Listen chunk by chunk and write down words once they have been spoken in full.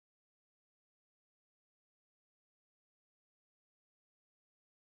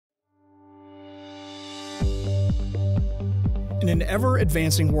In an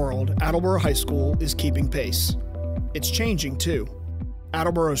ever-advancing world, Attleboro High School is keeping pace. It's changing, too.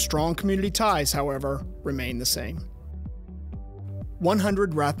 Attleboro's strong community ties, however, remain the same.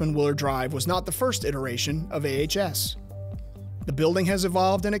 100 Rathbun Willard Drive was not the first iteration of AHS. The building has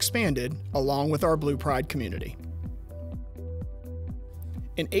evolved and expanded along with our Blue Pride community.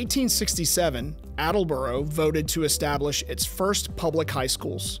 In 1867, Attleboro voted to establish its first public high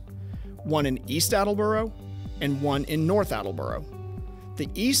schools, one in East Attleboro and one in North Attleboro. The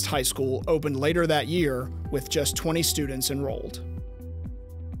East High School opened later that year with just 20 students enrolled.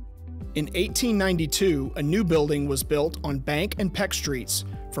 In 1892, a new building was built on Bank and Peck Streets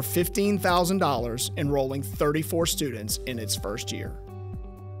for $15,000, enrolling 34 students in its first year.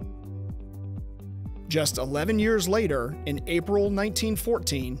 Just 11 years later, in April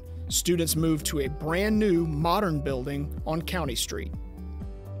 1914, students moved to a brand new modern building on County Street.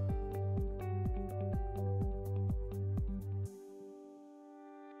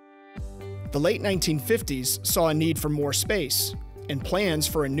 The late 1950s saw a need for more space, and plans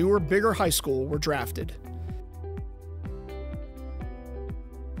for a newer, bigger high school were drafted.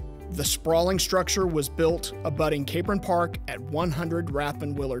 The sprawling structure was built abutting Capron Park at 100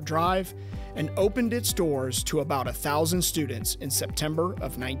 Rathbun Willard Drive and opened its doors to about 1,000 students in September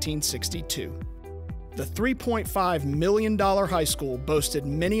of 1962. The $3.5 million high school boasted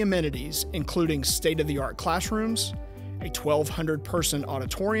many amenities, including state-of-the-art classrooms, a 1,200-person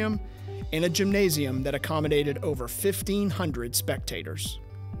auditorium, and a gymnasium that accommodated over 1,500 spectators.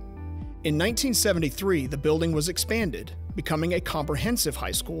 In 1973, the building was expanded, becoming a comprehensive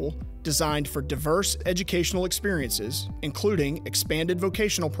high school designed for diverse educational experiences, including expanded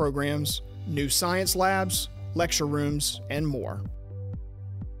vocational programs, new science labs, lecture rooms, and more.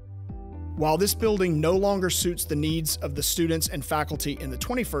 While this building no longer suits the needs of the students and faculty in the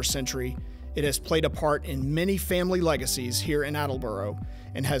 21st century, it has played a part in many family legacies here in Attleboro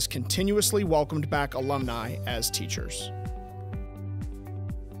and has continuously welcomed back alumni as teachers.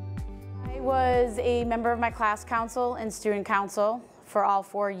 I was a member of my class council and student council for all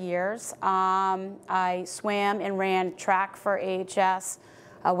 4 years. I swam and ran track for AHS,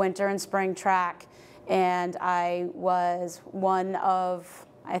 winter and spring track, and I was one of,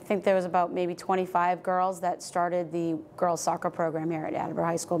 I think there was about maybe 25 girls that started the girls soccer program here at Attleboro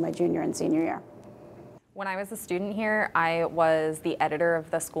High School my junior and senior year. When I was a student here, I was the editor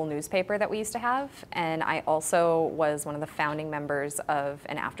of the school newspaper that we used to have, and I also was one of the founding members of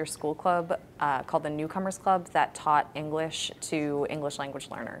an after-school club called the Newcomers Club that taught English to English language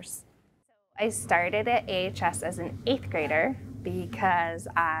learners. I started at AHS as an 8th grader because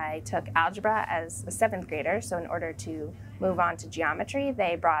I took algebra as a 7th grader, so in order to move on to geometry,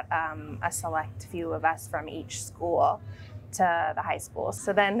 they brought a select few of us from each school to the high school.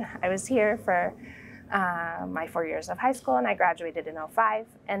 So then I was here for my 4 years of high school, and I graduated in '05,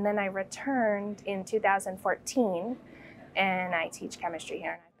 and then I returned in 2014, and I teach chemistry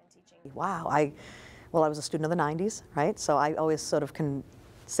here, and I've been teaching. Wow, I was a student of the 90s, right? So I always sort of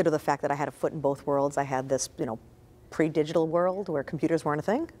consider the fact that I had a foot in both worlds. I had this, pre-digital world where computers weren't a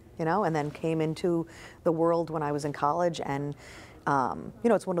thing, and then came into the world when I was in college, and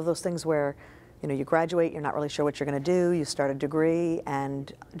it's one of those things where you graduate, you're not really sure what you're going to do, you start a degree,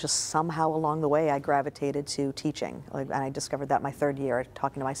 and just somehow along the way I gravitated to teaching. And I discovered that my 3rd year,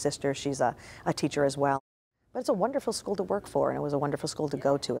 talking to my sister, she's a teacher as well. But it's a wonderful school to work for, and it was a wonderful school to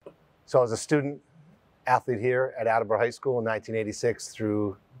go to. So I was a student athlete here at Attleboro High School in 1986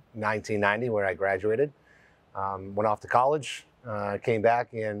 through 1990, where I graduated. Went off to college, came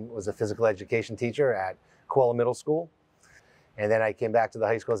back and was a physical education teacher at Coella Middle School. And then I came back to the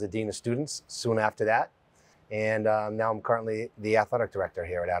high school as a dean of students soon after that. And now I'm currently the athletic director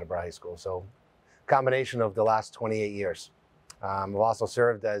here at Attleboro High School. So combination of the last 28 years. I've also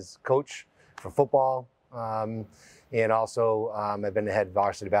served as coach for football. And also I've been the head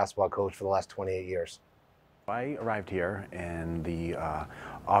varsity basketball coach for the last 28 years. I arrived here in the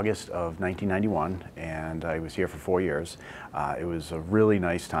August of 1991, and I was here for 4 years. It was a really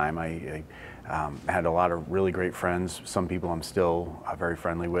nice time. I had a lot of really great friends. Some people I'm still very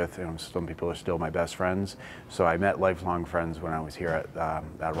friendly with, and some people are still my best friends. So I met lifelong friends when I was here at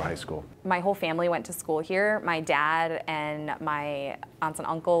Attleboro High School. My whole family went to school here. My dad and my aunts and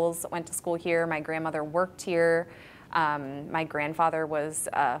uncles went to school here. My grandmother worked here. My grandfather was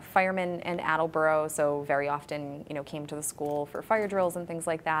a fireman in Attleboro, so very often, came to the school for fire drills and things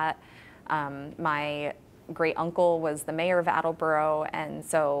like that. My great uncle was the mayor of Attleboro, and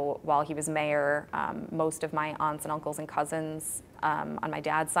so while he was mayor, most of my aunts and uncles and cousins on my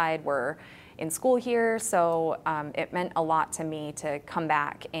dad's side were in school here, so it meant a lot to me to come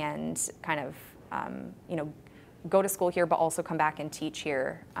back and kind of, go to school here, but also come back and teach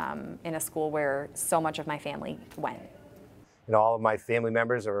here in a school where so much of my family went. You know, all of my family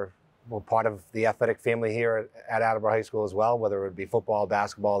members were part of the athletic family here at Attleboro High School as well, whether it be football,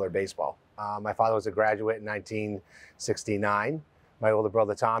 basketball, or baseball. My father was a graduate in 1969. My older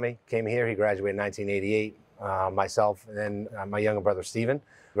brother Tommy came here. He graduated in 1988. Myself and then my younger brother Stephen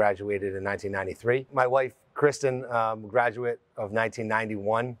graduated in 1993. My wife Kristen, graduate of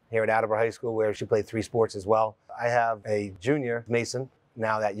 1991 here at Attleboro High School, where she played 3 sports as well. I have a junior, Mason,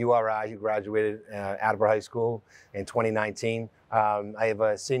 now at URI, who graduated Attleboro High School in 2019. I have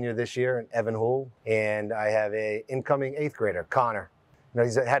a senior this year, Evan Houle, and I have an incoming 8th grader, Connor. You know,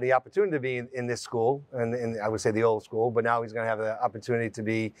 he's had the opportunity to be in this school, and I would say the old school, but now he's going to have the opportunity to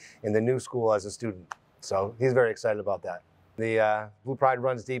be in the new school as a student. So he's very excited about that. The Blue Pride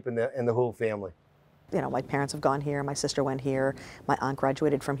runs deep in the Houle family. You know, my parents have gone here, my sister went here, my aunt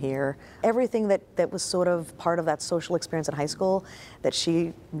graduated from here. Everything that was sort of part of that social experience in high school that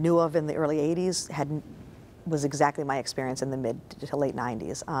she knew of in the early 80s was exactly my experience in the mid to late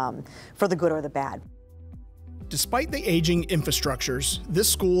 90s, for the good or the bad. Despite the aging infrastructures, this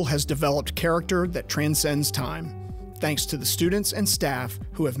school has developed character that transcends time, thanks to the students and staff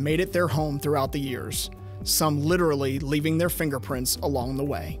who have made it their home throughout the years, some literally leaving their fingerprints along the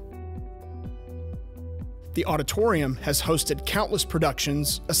way. The auditorium has hosted countless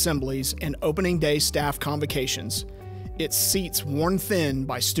productions, assemblies, and opening day staff convocations, its seats worn thin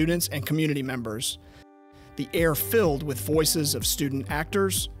by students and community members, the air filled with voices of student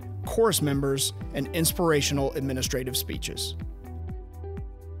actors, chorus members, and inspirational administrative speeches.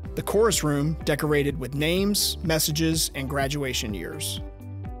 The chorus room decorated with names, messages, and graduation years.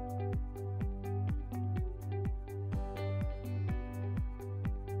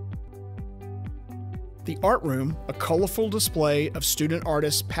 The art room, a colorful display of student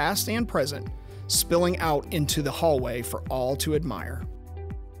artists past and present, spilling out into the hallway for all to admire.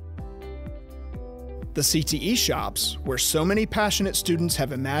 The CTE shops, where so many passionate students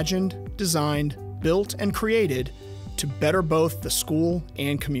have imagined, designed, built, and created to better both the school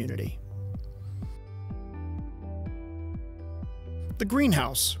and community. The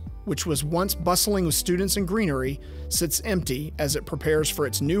greenhouse, which was once bustling with students and greenery, sits empty as it prepares for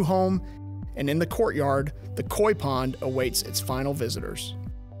its new home, and in the courtyard, the koi pond awaits its final visitors.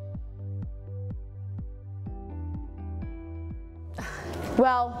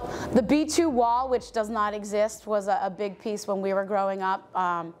 Well, the B2 wall, which does not exist, was a big piece when we were growing up.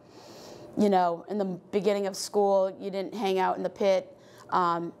 You know, in the beginning of school, you didn't hang out in the pit.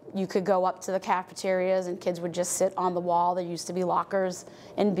 You could go up to the cafeterias and kids would just sit on the wall. There used to be lockers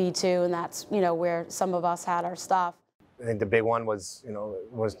in B2, and that's, you know, where some of us had our stuff. I think the big one was, you know,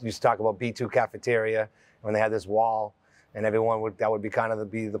 used to talk about B2 cafeteria when they had this wall, and everyone that would be kind of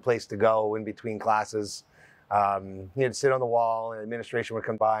the place to go in between classes. You'd sit on the wall, and administration would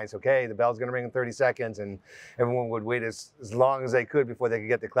come by and say, okay, the bell's going to ring in 30 seconds, and everyone would wait as long as they could before they could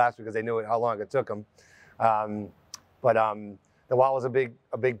get to class because they knew how long it took them. But the wall was a big,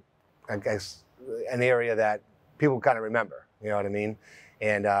 I guess, an area that people kind of remember. You know what I mean?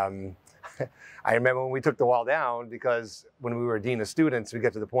 And I remember when we took the wall down, because when we were dean of students, we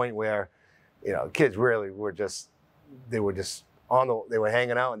get to the point where, you know, kids really were they were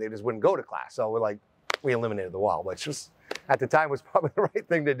hanging out and they just wouldn't go to class. So we eliminated the wall, which was, at the time, was probably the right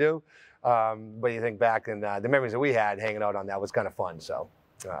thing to do. But you think back, and the memories that we had hanging out on that was kind of fun. So.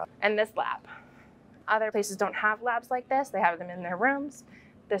 And this lab. Other places don't have labs like this. They have them in their rooms.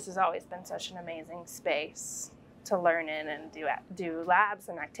 This has always been such an amazing space to learn in and do labs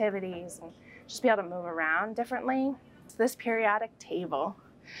and activities and just be able to move around differently. It's this periodic table.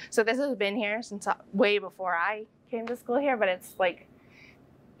 So this has been here since way before I came to school here, but it's like,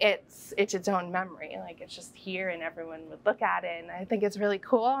 it's its own memory. Like, it's just here and everyone would look at it, and I think it's really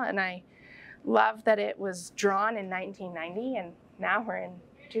cool. And I love that it was drawn in 1990 and now we're in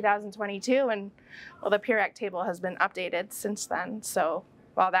 2022, and well, the periodic table has been updated since then. So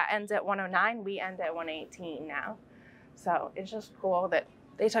while that ends at 109, we end at 118 now. So it's just cool that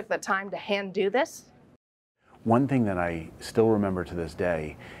they took the time to hand do this. One thing that I still remember to this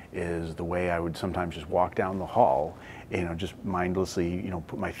day is the way I would sometimes just walk down the hall, you know, just mindlessly, you know,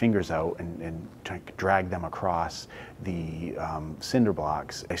 put my fingers out and drag them across the cinder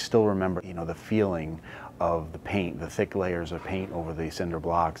blocks. I still remember, you know, the feeling of the paint, the thick layers of paint over the cinder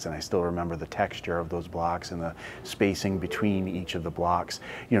blocks, and I still remember the texture of those blocks and the spacing between each of the blocks.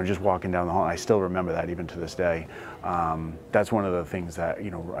 You know, just walking down the hall, I still remember that even to this day. That's one of the things that, you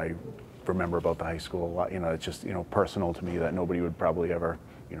know, I remember about the high school a lot. You know, it's just, you know, personal to me that nobody would probably ever,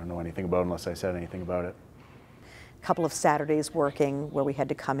 you know anything about unless I said anything about it. couple of Saturdays working where we had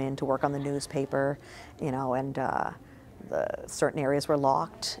to come in to work on the newspaper, you know, and the certain areas were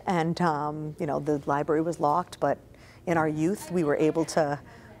locked, and you know, the library was locked, but in our youth we were able to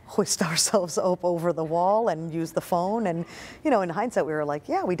hoist ourselves up over the wall and use the phone, and you know, in hindsight we were like,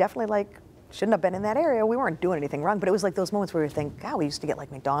 yeah, we definitely like shouldn't have been in that area. We weren't doing anything wrong, but it was like those moments where you think, God, we used to get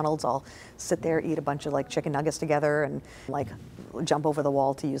like McDonald's, all sit there, eat a bunch of like chicken nuggets together, and like jump over the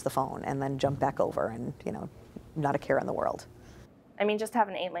wall to use the phone, and then jump back over, and you know, not a care in the world. I mean, just have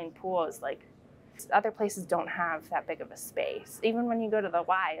an 8-lane pool is like, other places don't have that big of a space. Even when you go to the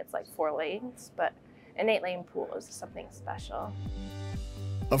Y, it's like 4 lanes, but an 8-lane pool is something special.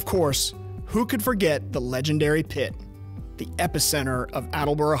 Of course, who could forget the legendary pit, the epicenter of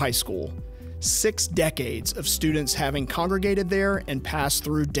Attleboro High School, 6 decades of students having congregated there and passed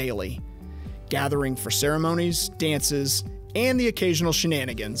through daily. Gathering for ceremonies, dances, and the occasional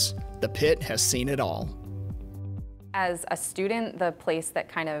shenanigans, the pit has seen it all. As a student, the place that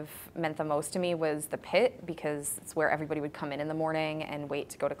kind of meant the most to me was the pit, because it's where everybody would come in the morning and wait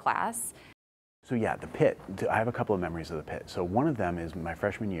to go to class. So yeah, the pit, I have a couple of memories of the pit. So one of them is my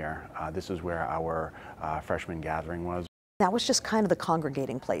freshman year. This is where our freshman gathering was. That was just kind of the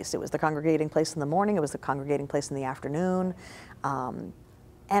congregating place. It was the congregating place in the morning, it was the congregating place in the afternoon.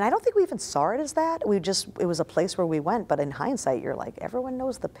 And I don't think we even saw it as that. It was a place where we went, but in hindsight, you're like, everyone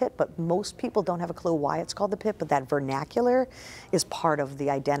knows the pit, but most people don't have a clue why it's called the pit, but that vernacular is part of the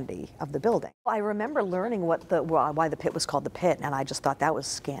identity of the building. I remember learning why the pit was called the pit, and I just thought that was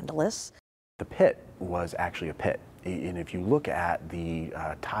scandalous. The pit was actually a pit. And if you look at the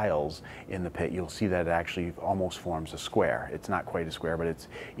tiles in the pit, you'll see that it actually almost forms a square. It's not quite a square, but it's,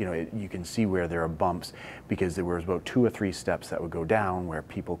 you know, you can see where there are bumps, because there was about 2 or 3 steps that would go down where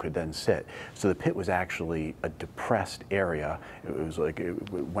people could then sit. So the pit was actually a depressed area. It was like,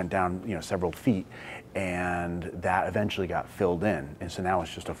 it went down, you know, several feet, and that eventually got filled in. And so now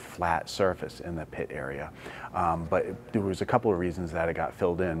it's just a flat surface in the pit area. But there was a couple of reasons that it got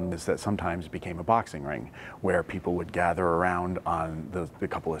filled in. Is that sometimes it became a boxing ring where people would gather around on the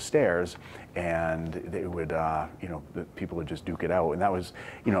couple of stairs, and they would, you know, the people would just duke it out. And that was,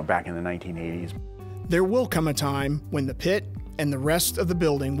 you know, back in the 1980s. There will come a time when the pit and the rest of the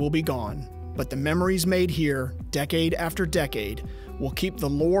building will be gone, but the memories made here, decade after decade, will keep the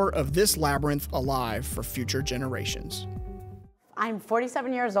lore of this labyrinth alive for future generations. I'm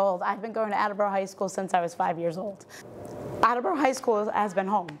 47 years old. I've been going to Attleboro High School since I was 5 years old. Attleboro High School has been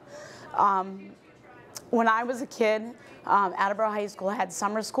home. When I was a kid, Attleboro High School had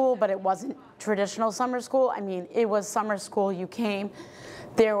summer school, but it wasn't traditional summer school. I mean, it was summer school. You came,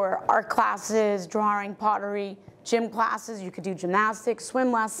 there were art classes, drawing, pottery, gym classes. You could do gymnastics,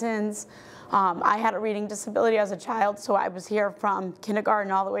 swim lessons. I had a reading disability as a child, so I was here from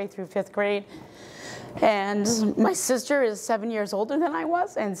kindergarten all the way through 5th grade. And my sister is 7 years older than I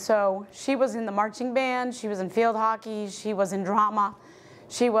was, and so she was in the marching band, she was in field hockey, she was in drama.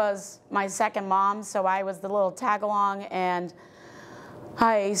 She was my second mom, so I was the little tag-along, and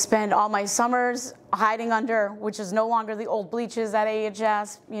I spent all my summers hiding under, which is no longer the old bleachers at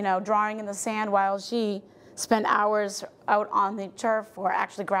AHS, you know, drawing in the sand, while she spent hours out on the turf, or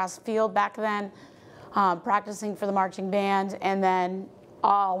actually grass field back then, practicing for the marching band, and then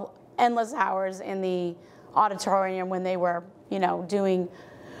all endless hours in the auditorium when they were, you know, doing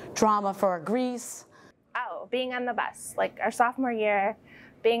drama for Grease. Oh, being on the bus, like our sophomore year,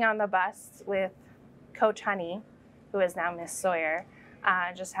 being on the bus with Coach Honey, who is now Miss Sawyer,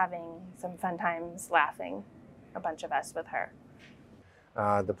 just having some fun times laughing, a bunch of us with her.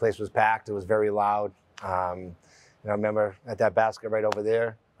 The place was packed, it was very loud. And I remember at that basket right over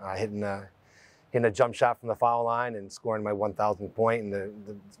there, hitting a jump shot from the foul line and scoring my 1,000th point, and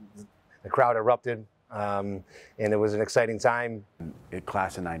the crowd erupted, and it was an exciting time. In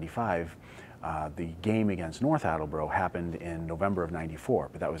class of 95, the game against North Attleboro happened in November of 94,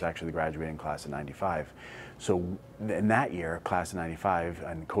 but that was actually the graduating class of 95. So in that year, class of 95,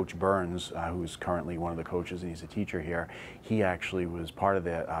 and Coach Burns, who's currently one of the coaches and he's a teacher here, he actually was part of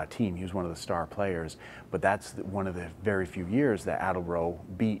the team. He was one of the star players, but that's one of the very few years that Attleboro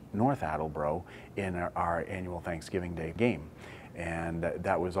beat North Attleboro in our annual Thanksgiving Day game. And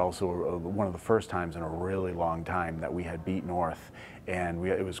that was also one of the first times in a really long time that we had beat North. And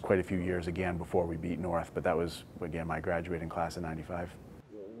it was quite a few years again before we beat North, but that was, again, my graduating class of 95.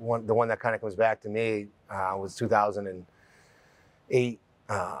 The one that kind of comes back to me was 2008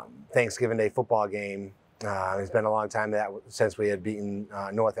 Thanksgiving Day football game. It's been a long time since we had beaten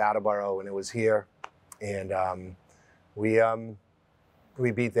North Attleboro, and it was here. And we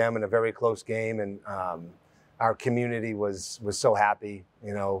beat them in a very close game, and our community was so happy.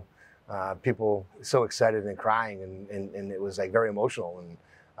 You know, people so excited and crying, and it was like very emotional. And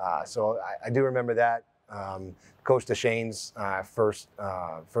so I do remember that. Coach DeShane's first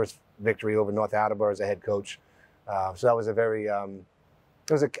victory over North Attleboro as a head coach. So that was a very,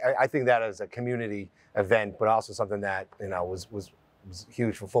 I think that as a community event, but also something that, you know, was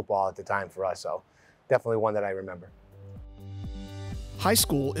huge for football at the time for us. So definitely one that I remember. High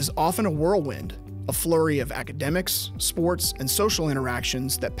school is often a whirlwind, a flurry of academics, sports, and social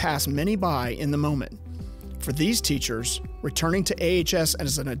interactions that pass many by in the moment. For these teachers, returning to AHS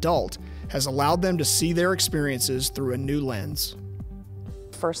as an adult has allowed them to see their experiences through a new lens.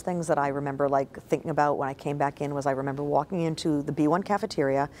 First things that I remember like thinking about when I came back in was I remember walking into the B1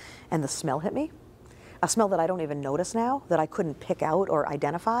 cafeteria and the smell hit me. A smell that I don't even notice now, that I couldn't pick out or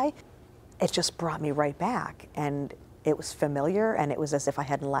identify. It just brought me right back, and it was familiar, and it was as if I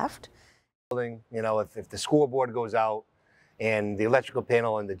hadn't left. You know, if the school board goes out and the electrical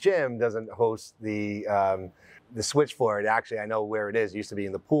panel in the gym doesn't host the switch for it, actually I know where it is. It used to be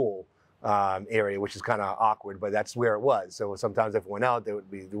in the pool area, which is kind of awkward, but that's where it was. So sometimes if it went out, they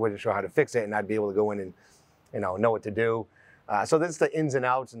wouldn't sure how to fix it, and I'd be able to go in and, you know what to do. So that's the ins and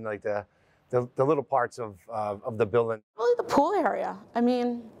outs and like the little parts of the building. Really the pool area. I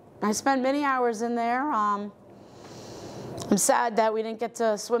mean, I spent many hours in there. I'm sad that we didn't get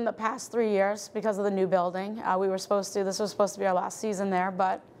to swim the past 3 years because of the new building. This was supposed to be our last season there,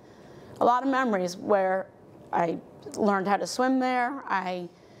 but a lot of memories where I learned how to swim there. I,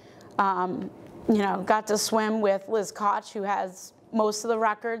 got to swim with Liz Koch, who has most of the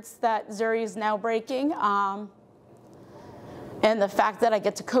records that Zuri is now breaking. And the fact that I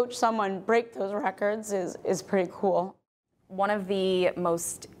get to coach someone break those records is pretty cool. One of the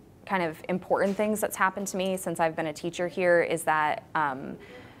most kind of important things that's happened to me since I've been a teacher here is that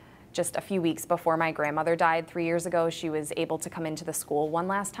just a few weeks before my grandmother died 3 years ago, she was able to come into the school one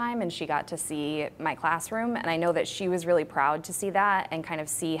last time, and she got to see my classroom. And I know that she was really proud to see that and kind of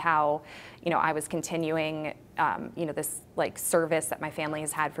see how, I was continuing, this like service that my family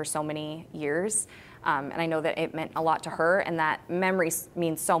has had for so many years. And I know that it meant a lot to her, and that memory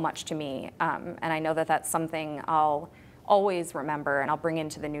means so much to me. And I know that that's something I'll always remember and I'll bring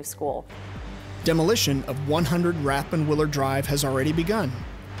into the new school. Demolition of 100 Rathbun Willard Drive has already begun.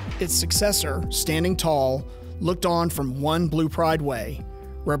 Its successor, standing tall, looked on from One Blue Pride Way,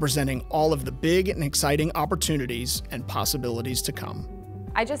 representing all of the big and exciting opportunities and possibilities to come.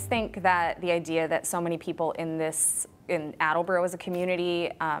 I just think that the idea that so many people in Attleboro as a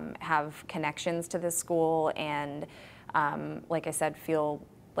community have connections to this school and, like I said, feel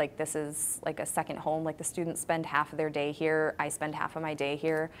like this is like a second home. Like the students spend half of their day here, I spend half of my day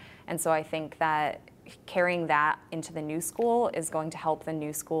here. And so I think that carrying that into the new school is going to help the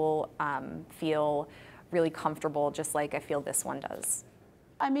new school feel really comfortable, just like I feel this one does.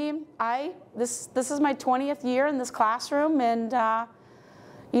 I mean, this is my 20th year in this classroom, and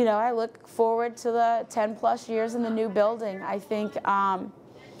I look forward to the 10+ years in the new building. I think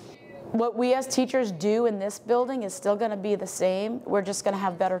what we as teachers do in this building is still going to be the same. We're just going to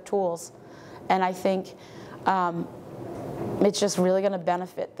have better tools. And I think it's just really going to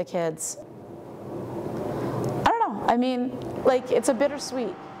benefit the kids. I don't know. I mean, like, it's a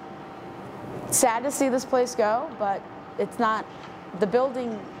bittersweet. Sad to see this place go, but it's not, the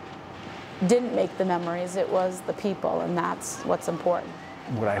building didn't make the memories, it was the people, and that's what's important.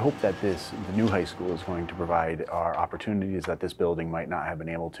 What I hope that the new high school is going to provide are opportunities that this building might not have been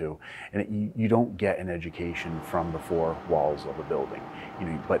able to. And you don't get an education from the four walls of a building,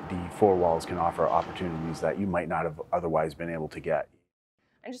 but the four walls can offer opportunities that you might not have otherwise been able to get.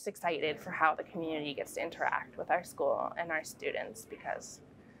 I'm just excited for how the community gets to interact with our school and our students, because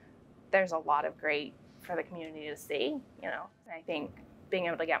there's a lot of great for the community to see, And I think being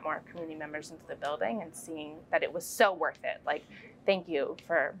able to get more community members into the building and seeing that it was so worth it. Like, thank you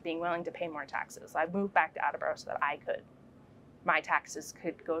for being willing to pay more taxes. I moved back to Attleboro so that my taxes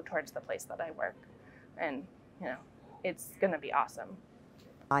could go towards the place that I work. And, it's gonna be awesome.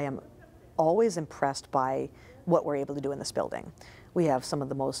 I am always impressed by what we're able to do in this building. We have some of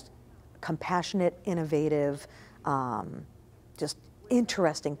the most compassionate, innovative, just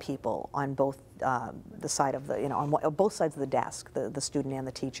interesting people on both the side of the, on both sides of the desk, the student and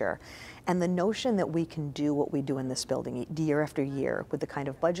the teacher. And the notion that we can do what we do in this building year after year with the kind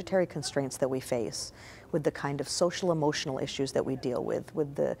of budgetary constraints that we face, with the kind of social emotional issues that we deal with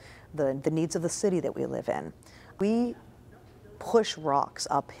the needs of the city that we live in. We push rocks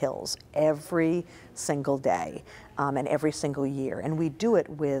up hills every single day and every single year. And we do it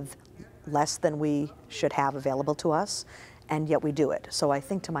with less than we should have available to us, and yet we do it. So I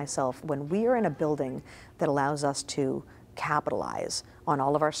think to myself, when we are in a building that allows us to capitalize on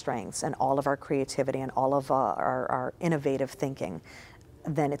all of our strengths and all of our creativity and all of our innovative thinking,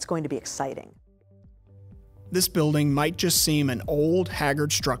 then it's going to be exciting. This building might just seem an old,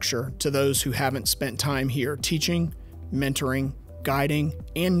 haggard structure to those who haven't spent time here teaching, mentoring, guiding,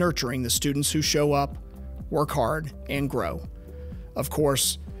 and nurturing the students who show up, work hard, and grow. Of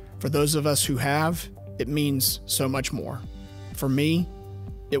course, for those of us who have, it means so much more. For me,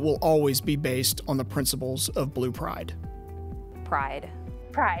 it will always be based on the principles of Blue Pride. Pride.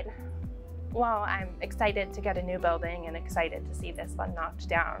 Pride. Well, I'm excited to get a new building and excited to see this one knocked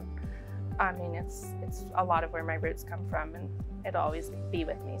down. I mean, it's a lot of where my roots come from, and it'll always be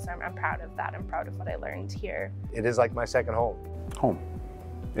with me, so I'm proud of that. I'm proud of what I learned here. It is like my second home. Home.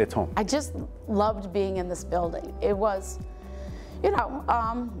 It's home. I just loved being in this building. It was, you know,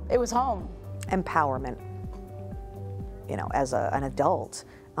 it was home. Empowerment. You know, as an adult,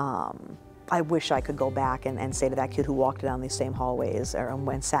 I wish I could go back and say to that kid who walked down these same hallways or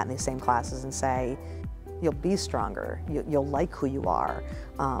went sat in these same classes and say, you'll be stronger, you'll like who you are,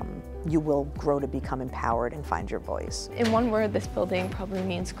 you will grow to become empowered and find your voice. In one word, this building probably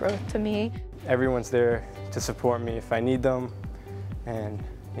means growth to me. Everyone's there to support me if I need them, and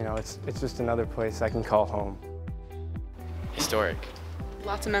you know, it's just another place I can call home. Historic.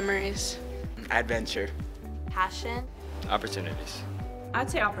 Lots of memories. Adventure. Passion. Opportunities. I'd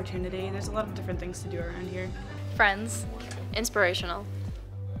say opportunity. There's a lot of different things to do around here. Friends. Inspirational.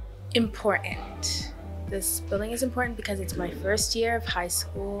 Important. This building is important because it's my first year of high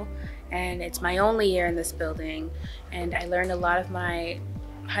school and it's my only year in this building, and I learned a lot of my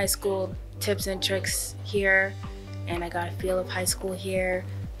high school tips and tricks here, and I got a feel of high school here,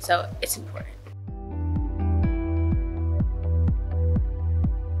 so it's important.